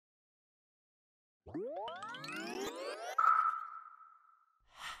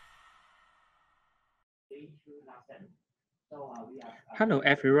Hello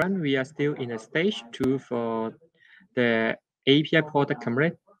everyone, we are still in the stage 2 for the API product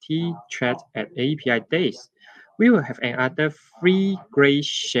community chat at API Days. We will have another 3 great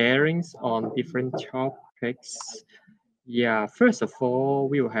sharings on different topics. Yeah, first of all,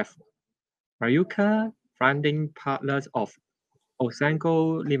 we will have Marjukka, founding partners of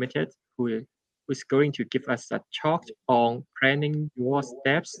Osaango Limited, who is going to give us a talk on planning your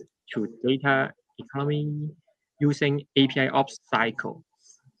steps to data economy using APIOps Cycles.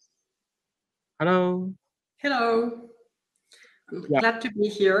 Hello. Hello. I'm glad to be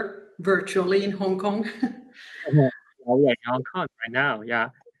here virtually in Hong Kong. We are in Hong Kong right now, yeah.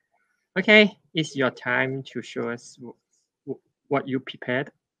 Okay, it's your time to show us what you prepared.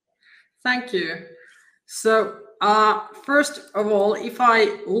 Thank you. So first of all, if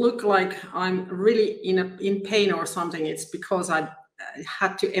I look like I'm really in pain or something, it's because I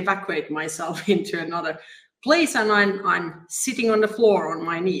had to evacuate myself into another place and I'm sitting on the floor on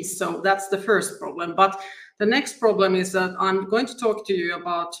my knees. So that's the first problem. But the next problem is that I'm going to talk to you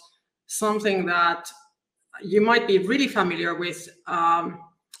about something that you might be really familiar with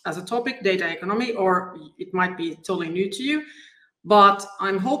as a topic, data economy, or it might be totally new to you. But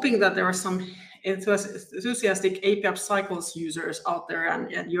I'm hoping that there are some enthusiastic APIOps Cycles users out there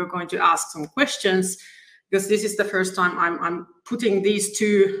and you're going to ask some questions, because this is the first time I'm putting these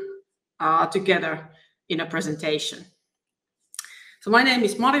two together in a presentation. So my name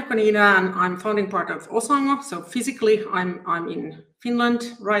is Marjukka and I'm founding partner of Osaango. So physically, I'm in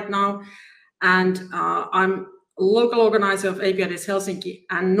Finland right now, and I'm local organizer of Apidays Helsinki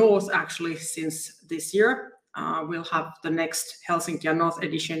and North actually since this year. We'll have the next Helsinki and North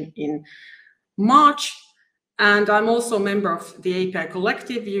edition in March. And I'm also a member of the API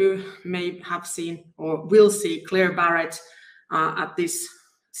Collective. You may have seen or will see Claire Barrett at this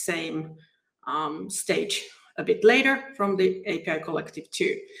same stage a bit later from the API Collective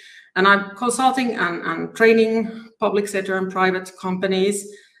too. And I'm consulting and training public sector and private companies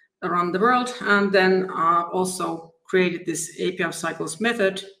around the world, and then also created this APIOps Cycles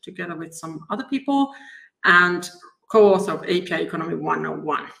method together with some other people, and co-author of API Economy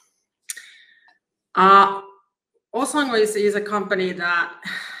 101. Osaango is a company that,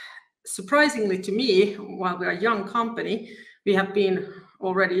 surprisingly to me, while we're a young company, we have been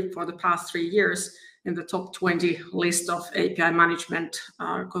already for the past 3 years in the top 20 list of API management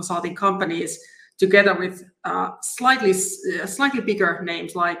consulting companies, together with slightly bigger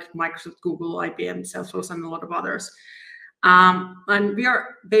names like Microsoft, Google, IBM, Salesforce, and a lot of others. And we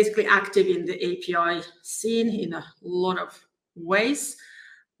are basically active in the API scene in a lot of ways,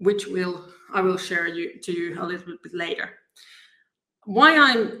 which I will share to you a little bit later. Why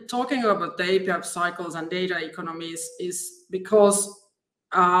I'm talking about the APIOps Cycles and data economies is because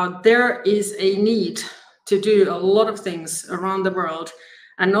there is a need to do a lot of things around the world,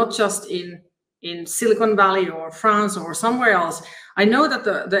 and not just in Silicon Valley or France or somewhere else. I know that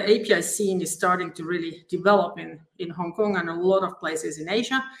the API scene is starting to really develop in Hong Kong and a lot of places in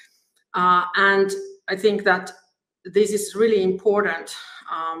Asia. And I think that this is really important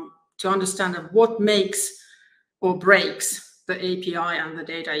to understand what makes or breaks the API and the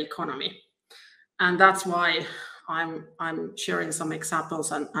data economy. And that's why I'm sharing some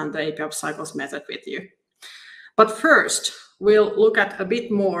examples and the APIOps Cycles method with you. But first, we'll look at a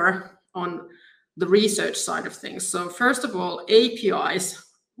bit more on the research side of things. So first of all, APIs,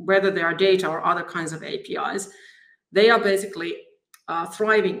 whether they are data or other kinds of APIs, they are basically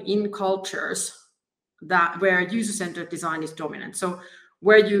thriving in cultures where user-centered design is dominant. So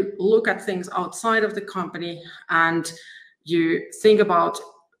where you look at things outside of the company and you think about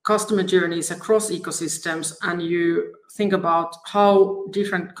customer journeys across ecosystems, and you think about how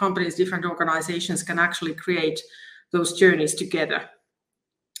different companies, different organizations can actually create those journeys together.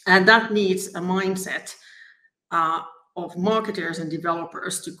 And that needs a mindset of marketers and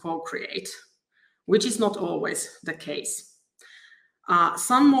developers to co-create, which is not always the case.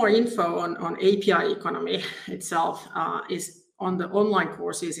 Some more info on API economy itself is on the online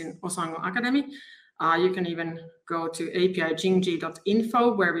courses in Osaango Academy. You can even go to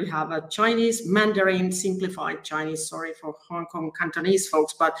apijingji.info, where we have a Chinese, Mandarin, simplified Chinese, sorry for Hong Kong Cantonese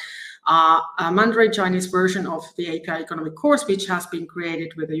folks, but a Mandarin Chinese version of the API economy course, which has been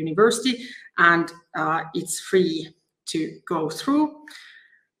created with the university, and it's free to go through.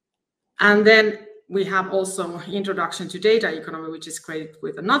 And then we have also Introduction to Data Economy, which is created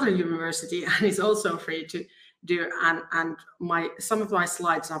with another university and is also free to do, and some of my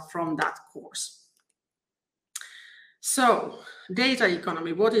slides are from that course. So data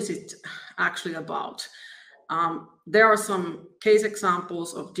economy, what is it actually about? There are some case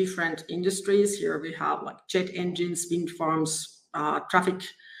examples of different industries. Here we have like jet engines, wind farms, traffic,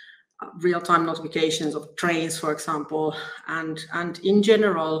 real-time notifications of trains, for example, and in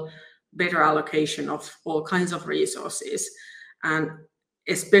general, better allocation of all kinds of resources, and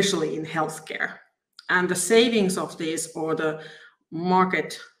especially in healthcare. And the savings of this, or the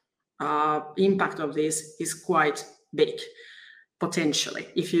market impact of this, is quite big, potentially,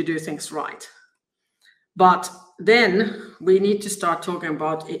 if you do things right. But then we need to start talking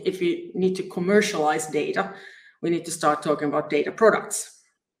about, if we need to commercialize data, we need to start talking about data products.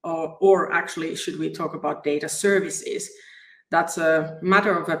 Or actually, should we talk about data services? That's a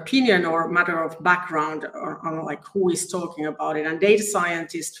matter of opinion or matter of background on like who is talking about it. And data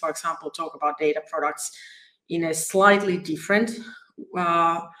scientists, for example, talk about data products in a slightly different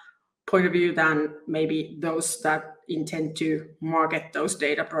point of view than maybe those that intend to market those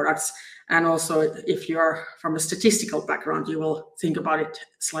data products. And also, if you're from a statistical background, you will think about it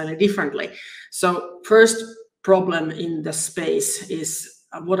slightly differently. So first problem in the space is,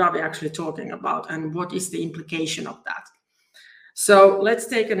 what are we actually talking about, and what is the implication of that? So let's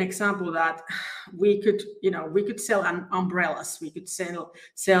take an example that we could sell umbrellas. We could sell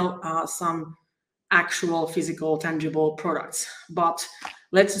some actual physical tangible products, but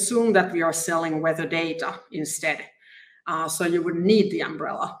let's assume that we are selling weather data instead. So you would need the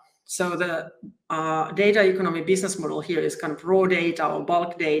umbrella. So the data economy business model here is kind of raw data or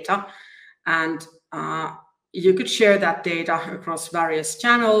bulk data, and you could share that data across various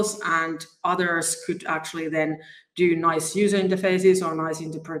channels, and others could actually then do nice user interfaces or nice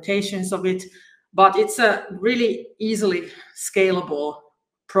interpretations of it. But it's a really easily scalable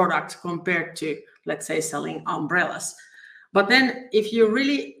product compared to, let's say, selling umbrellas. But then if you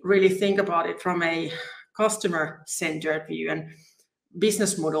really think about it from a customer-centered view and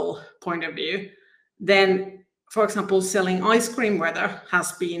business model point of view, then, for example, selling ice cream weather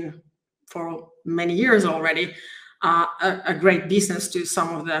has been for many years already a great business to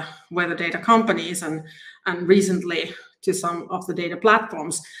some of the weather data companies, and recently to some of the data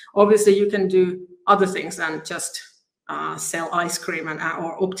platforms. Obviously, you can do other things than just sell ice cream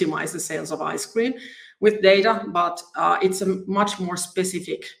or optimize the sales of ice cream with data, but it's a much more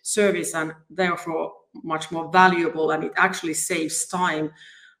specific service and therefore much more valuable, and it actually saves time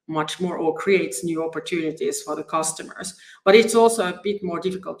much more or creates new opportunities for the customers. But it's also a bit more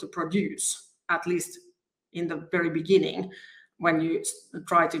difficult to produce, at least in the very beginning, when you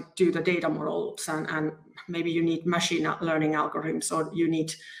try to do the data models, and maybe you need machine learning algorithms, or you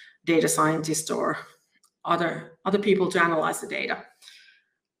need data scientists or other people to analyze the data.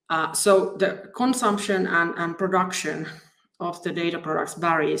 So the consumption and production of the data products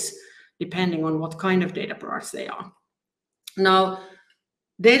varies depending on what kind of data products they are. Now,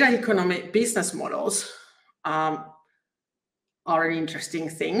 data economy business models are an interesting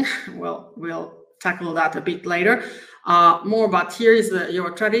thing. We'll tackle that a bit later more, but here is your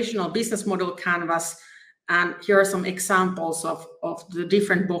traditional business model canvas, and here are some examples of the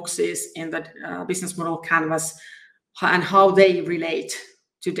different boxes in the business model canvas and how they relate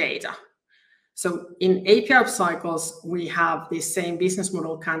to data. So in APIOps Cycles, we have this same business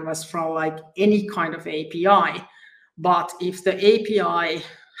model canvas for like any kind of API. But if the API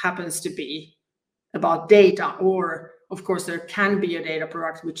happens to be about data, or of course there can be a data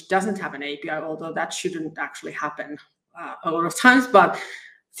product which doesn't have an API, although that shouldn't actually happen a lot of times, but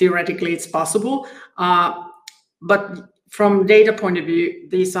theoretically it's possible. But from data point of view,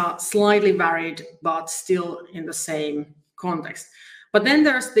 these are slightly varied, but still in the same context. But then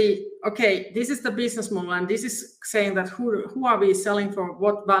there's okay, this is the business model, and this is saying that who are we selling for,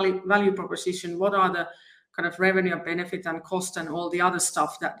 what value proposition, what are the kind of revenue, benefit, and cost, and all the other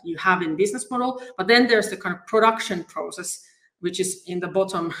stuff that you have in business model. But then there's the kind of production process, which is in the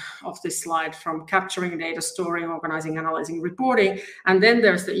bottom of this slide, from capturing data, storing, organizing, analyzing, reporting. And then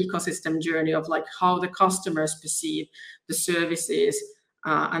there's the ecosystem journey of like how the customers perceive the services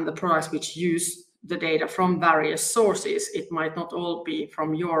and the products which use the data from various sources. It might not all be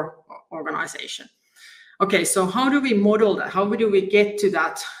from your organization. Okay, so how do we model that? How do we get to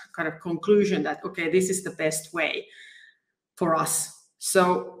that kind of conclusion that, okay, this is the best way for us?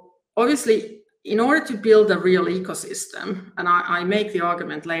 So obviously, in order to build a real ecosystem, and I make the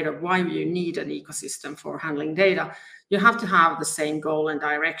argument later why you need an ecosystem for handling data, you have to have the same goal and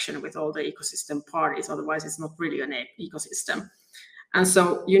direction with all the ecosystem parties. Otherwise, it's not really an ecosystem. And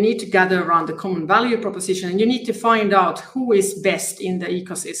so you need to gather around the common value proposition, and you need to find out who is best in the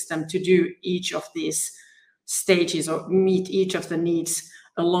ecosystem to do each of these stages or meet each of the needs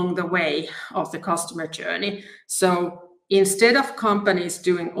along the way of the customer journey. So instead of companies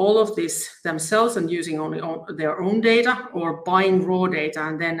doing all of this themselves and using only their own data or buying raw data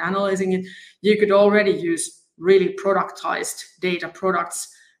and then analyzing it, you could already use really productized data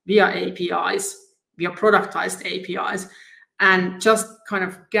products via APIs, via productized APIs, and just kind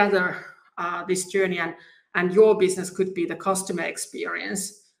of gather this journey, and your business could be the customer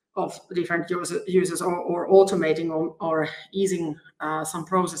experience of different users or automating or easing some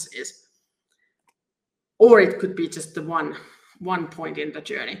processes. Or it could be just the one point in the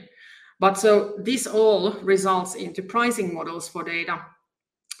journey. But so this all results into pricing models for data,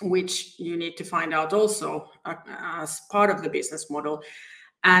 which you need to find out also as part of the business model.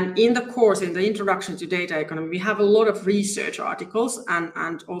 And in the course, in the introduction to data economy, we have a lot of research articles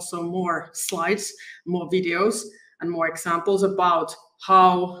and also more slides, more videos, and more examples about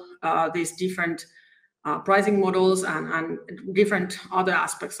how these different pricing models and different other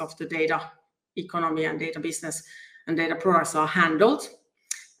aspects of the data economy and data business and data products are handled.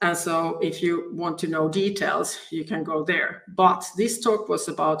 And so if you want to know details, you can go there. But this talk was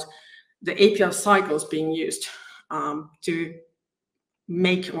about the APIOps cycles being used to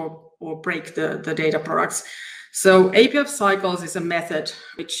make or break the data products. So APIOps cycles is a method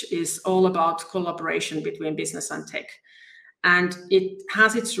which is all about collaboration between business and tech. And it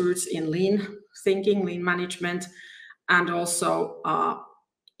has its roots in lean thinking, lean management, and also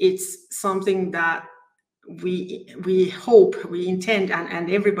it's something that we hope, we intend, and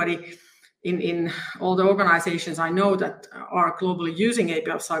everybody in all the organizations I know that are globally using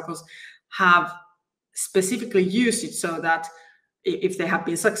APIOps cycles have specifically used it so that if they have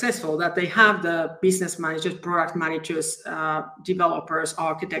been successful, that they have the business managers, product managers, developers,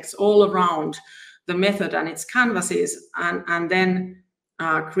 architects all around the method and its canvases, and then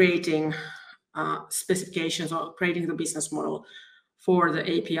creating specifications or creating the business model for the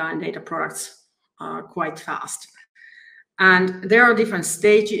API and data products quite fast. And there are different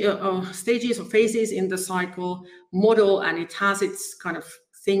stages or phases in the cycle model, and it has its kind of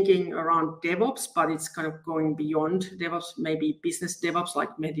thinking around DevOps, but it's kind of going beyond DevOps, maybe business DevOps, like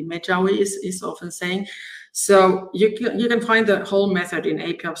Mejawi is often saying. So you can find the whole method in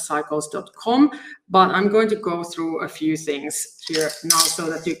apiopscycles.com, but I'm going to go through a few things here now so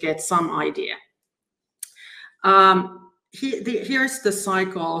that you get some idea. Here's the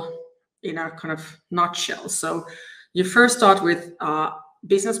cycle in a kind of nutshell. So you first start with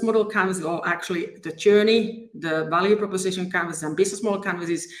business model canvas, or actually the journey, the value proposition canvas and business model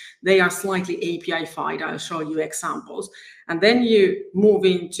canvases, they are slightly API-fied. I'll show you examples. And then you move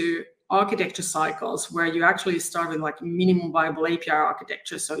into architecture cycles, where you actually start with like minimum viable API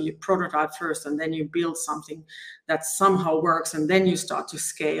architecture. So you prototype first, and then you build something that somehow works, and then you start to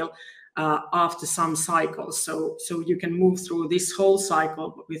scale after some cycles. So you can move through this whole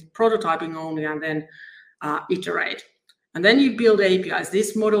cycle with prototyping only, and then iterate. And then you build APIs.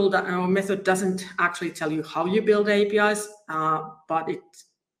 This model or method doesn't actually tell you how you build APIs, but it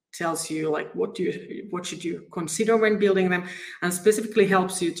tells you like what should you consider when building them, and specifically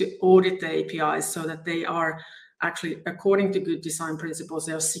helps you to audit the APIs so that they are actually, according to good design principles,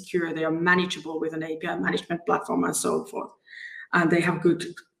 they are secure, they are manageable with an API management platform and so forth, and they have good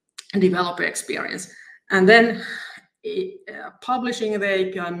developer experience. And then publishing the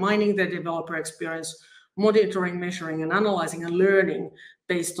API, mining the developer experience, monitoring, measuring, and analyzing, and learning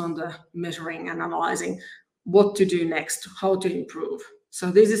based on the measuring and analyzing what to do next, how to improve. So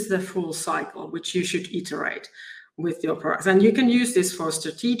this is the full cycle, which you should iterate with your products. And you can use this for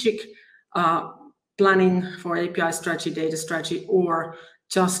strategic planning, for API strategy, data strategy, or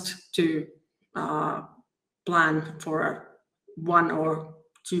just to plan for 1 or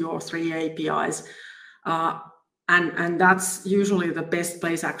 2 or 3 APIs. And that's usually the best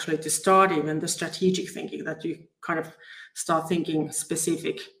place actually to start even the strategic thinking, that you kind of start thinking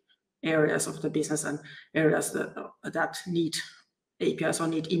specific areas of the business and areas that need APIs or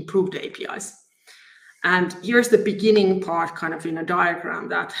need improved APIs. And here's the beginning part kind of in a diagram,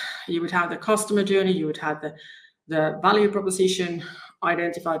 that you would have the customer journey, you would have the value proposition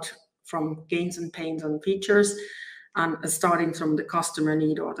identified from gains and pains and features, and starting from the customer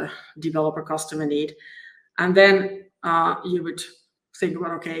need or the developer customer need. And then you would think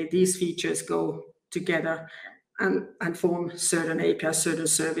about, okay, these features go together and form certain APIs, certain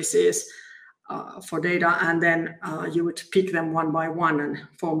services for data, and then you would pick them one by one and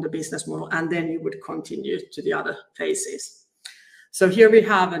form the business model, and then you would continue to the other phases. So here we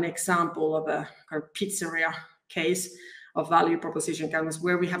have an example of a kind of pizzeria case of value proposition canvas,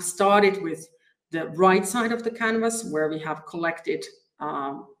 where we have started with the right side of the canvas, where we have collected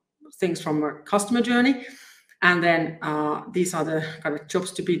things from our customer journey. And then these are the kind of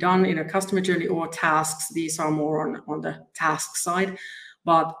jobs to be done in a customer journey or tasks. These are more on the task side.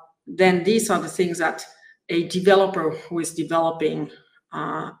 But then these are the things that a developer who is developing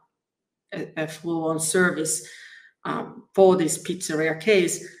a full-on service for this pizzeria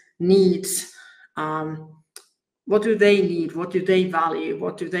case needs. What do they need? What do they value?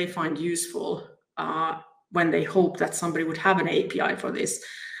 What do they find useful when they hope that somebody would have an API for this?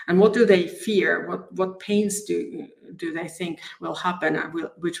 And what do they fear? What pains do they think will happen,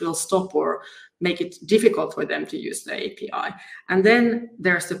 which will stop or make it difficult for them to use the API? And then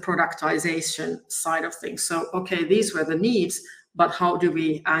there's the productization side of things. So, okay, these were the needs, but how do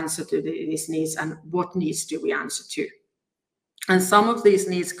we answer to these needs, and what needs do we answer to? And some of these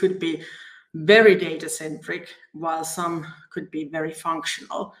needs could be very data-centric, while some could be very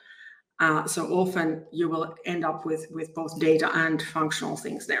functional. So often you will end up with both data and functional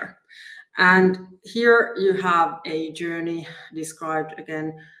things there. And here you have a journey described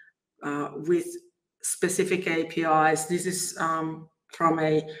again with specific APIs. This is from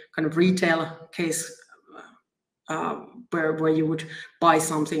a kind of retail case where you would buy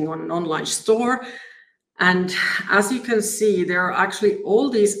something on an online store. And as you can see, there are actually all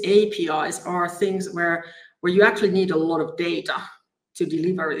these APIs are things where you actually need a lot of data to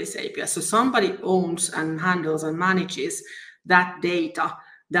deliver this API. So somebody owns and handles and manages that data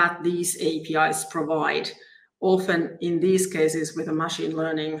that these APIs provide, often in these cases with a machine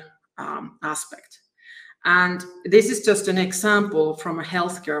learning aspect. And this is just an example from a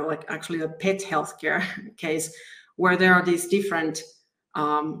healthcare, like actually a pet healthcare case, where there are these different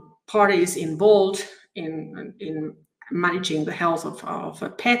parties involved in managing the health of a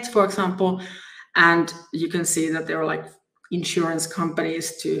pet, for example. And you can see that there are like insurance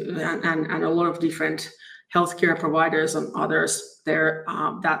companies and a lot of different healthcare providers and others there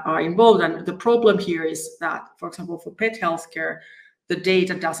that are involved. And the problem here is that, for example, for pet healthcare, the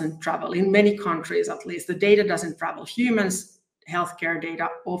data doesn't travel. In many countries, at least, the data doesn't travel. Humans' healthcare data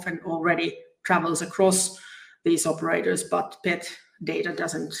often already travels across these operators, but pet data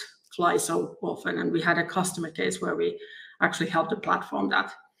doesn't fly so often. And we had a customer case where we actually helped a platform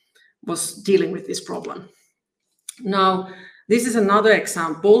that was dealing with this problem. Now, this is another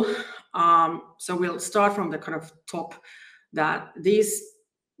example. So we'll start from the kind of top. That this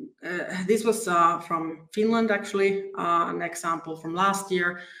was from Finland, actually, an example from last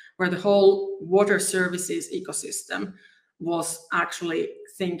year, where the whole water services ecosystem was actually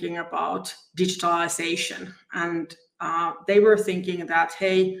thinking about digitalization. And they were thinking that,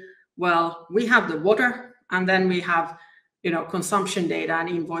 hey, well, we have the water, and then we have, consumption data and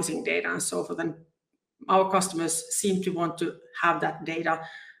invoicing data and so forth. And our customers seem to want to have that data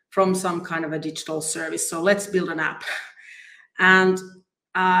from some kind of a digital service. So let's build an app. And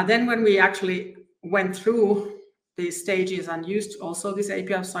then when we actually went through these stages and used also this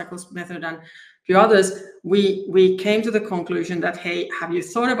APIOps Cycles method and a few others, we came to the conclusion that, hey, have you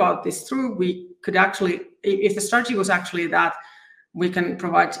thought about this through? We could actually, if the strategy was actually that we can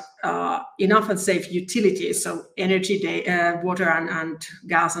provide enough and safe utilities, so energy, water and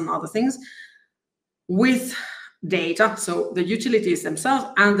gas and other things, with data, so the utilities themselves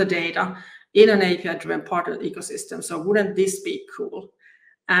and the data in an API-driven partner ecosystem. So wouldn't this be cool?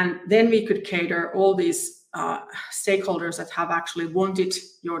 And then we could cater all these stakeholders that have actually wanted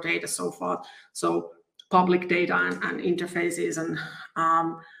your data so far. So public data and interfaces and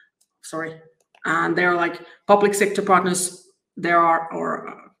and there are like public sector partners, there are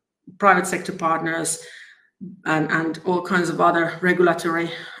or private sector partners and all kinds of other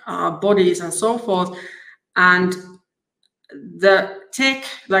regulatory bodies and so forth. And the tech,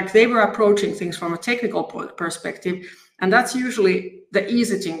 like they were approaching things from a technical perspective, and that's usually the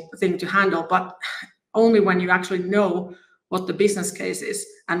easy thing to handle, but only when you actually know what the business case is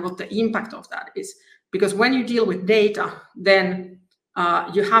and what the impact of that is. Because when you deal with data, then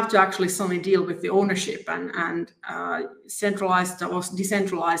you have to actually suddenly deal with the ownership and centralized or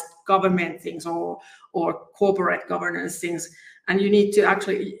decentralized government things or corporate governance things. And you need to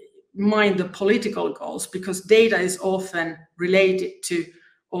actually mind the political goals, because data is often related to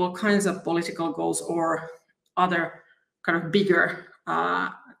all kinds of political goals or other kind of bigger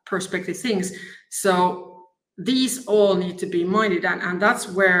perspective things. So these all need to be minded, and that's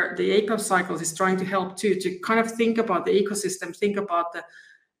where the APIOps Cycles is trying to help too, to kind of think about the ecosystem, think about the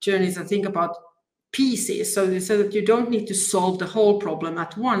journeys, and think about pieces, so that you don't need to solve the whole problem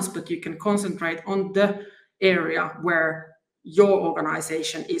at once, but you can concentrate on the area where your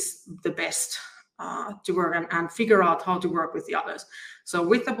organization is the best to work and figure out how to work with the others. So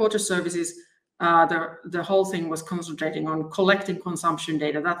with the water services, the whole thing was concentrating on collecting consumption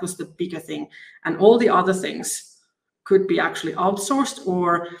data. That was the bigger thing, and all the other things could be actually outsourced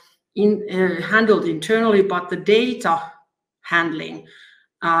or handled internally, but the data handling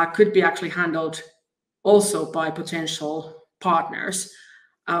could be actually handled also by potential partners,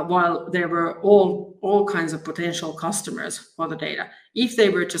 while there were all kinds of potential customers for the data, if they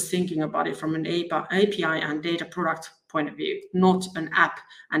were just thinking about it from an API and data product point of view, not an app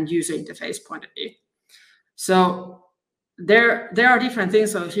and user interface point of view. So there are different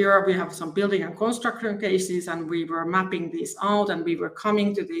things. So here we have some building and construction cases, and we were mapping these out, and we were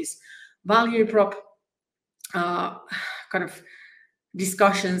coming to these value prop kind of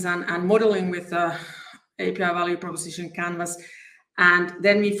discussions and modeling with the API value proposition canvas. And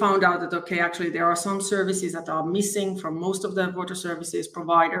then we found out that, okay, actually there are some services that are missing from most of the water services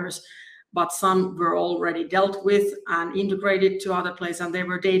providers, but some were already dealt with and integrated to other places, and there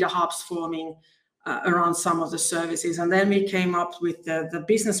were data hubs forming around some of the services. And then we came up with the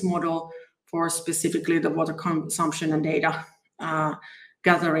business model for specifically the water consumption and data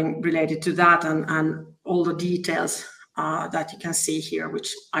gathering related to that, and all the details that you can see here,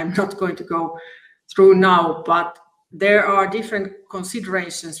 which I'm not going to go through now, but there are different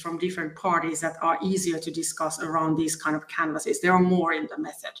considerations from different parties that are easier to discuss around these kind of canvases. There are more in the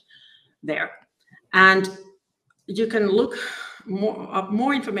method there. And you can look up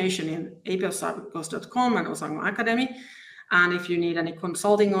more information in APIosCycles.com and Osaango Academy. And if you need any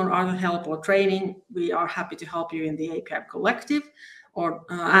consulting or other help or training, we are happy to help you in the API Collective.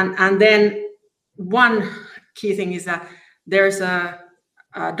 And then one key thing is that there's a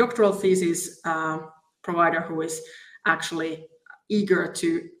doctoral thesis provider who is actually eager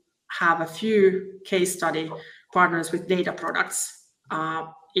to have a few case study partners with data products,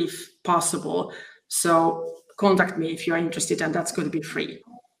 if possible. So contact me if you're interested, and that's going to be free.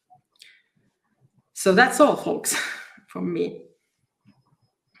 So that's all, folks, from me.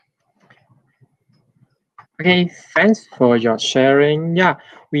 Okay, thanks for your sharing. Yeah,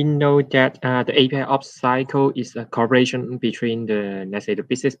 we know that the APIOps cycle is a collaboration between the, let's say, the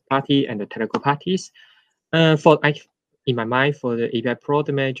business party and the technical parties. In my mind, for the API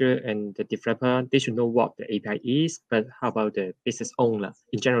product manager and the developer, they should know what the API is. But how about the business owner?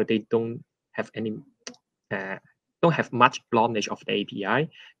 In general, they don't have much knowledge of the API.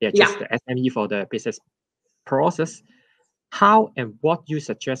 They're just the SME for the business process. How and what you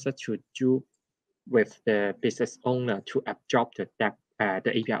suggested to do with the business owner to absorb the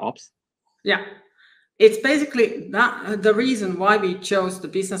API ops? Yeah, it's basically the reason why we chose the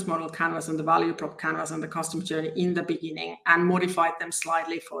business model canvas and the value prop canvas and the customer journey in the beginning and modified them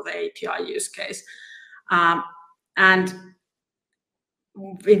slightly for the API use case. And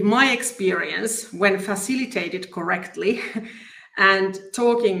in my experience, when facilitated correctly and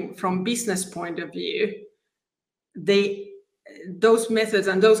talking from business point of view, those methods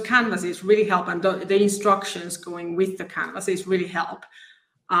and those canvases really help, and the instructions going with the canvases really help.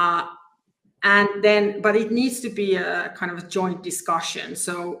 But it needs to be a kind of a joint discussion.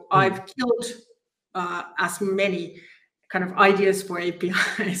 So I've killed as many kind of ideas for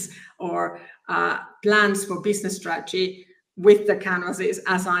APIs or plans for business strategy with the canvases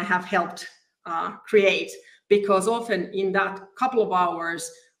as I have helped create, because often in that couple of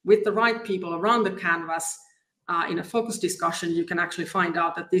hours with the right people around the canvas, in a focus discussion, you can actually find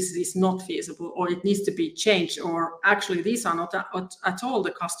out that this is not feasible, or it needs to be changed, or actually these are not at all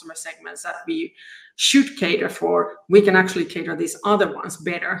the customer segments that we should cater for. We can actually cater these other ones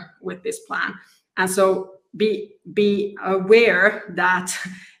better with this plan. And so be aware that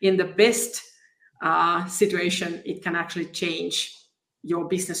in the best situation, it can actually change your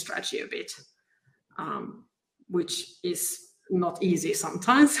business strategy a bit, which is not easy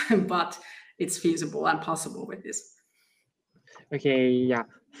sometimes, but it's feasible and possible with this. Okay, yeah.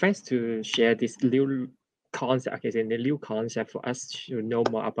 Thanks to share this new concept, the new concept for us to know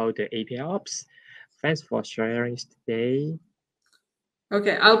more about the APIOps. Thanks for sharing today.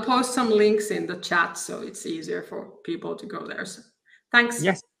 Okay, I'll post some links in the chat so it's easier for people to go there. So, thanks.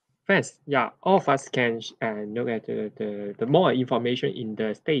 Yes, thanks. Yeah, all of us can look at the more information in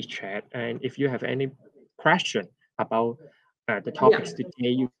the stage chat. And if you have any question about the topics today,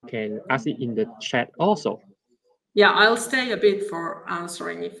 you can ask it in the chat also. Yeah, I'll stay a bit for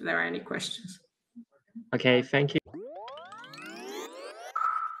answering if there are any questions. Okay, thank you.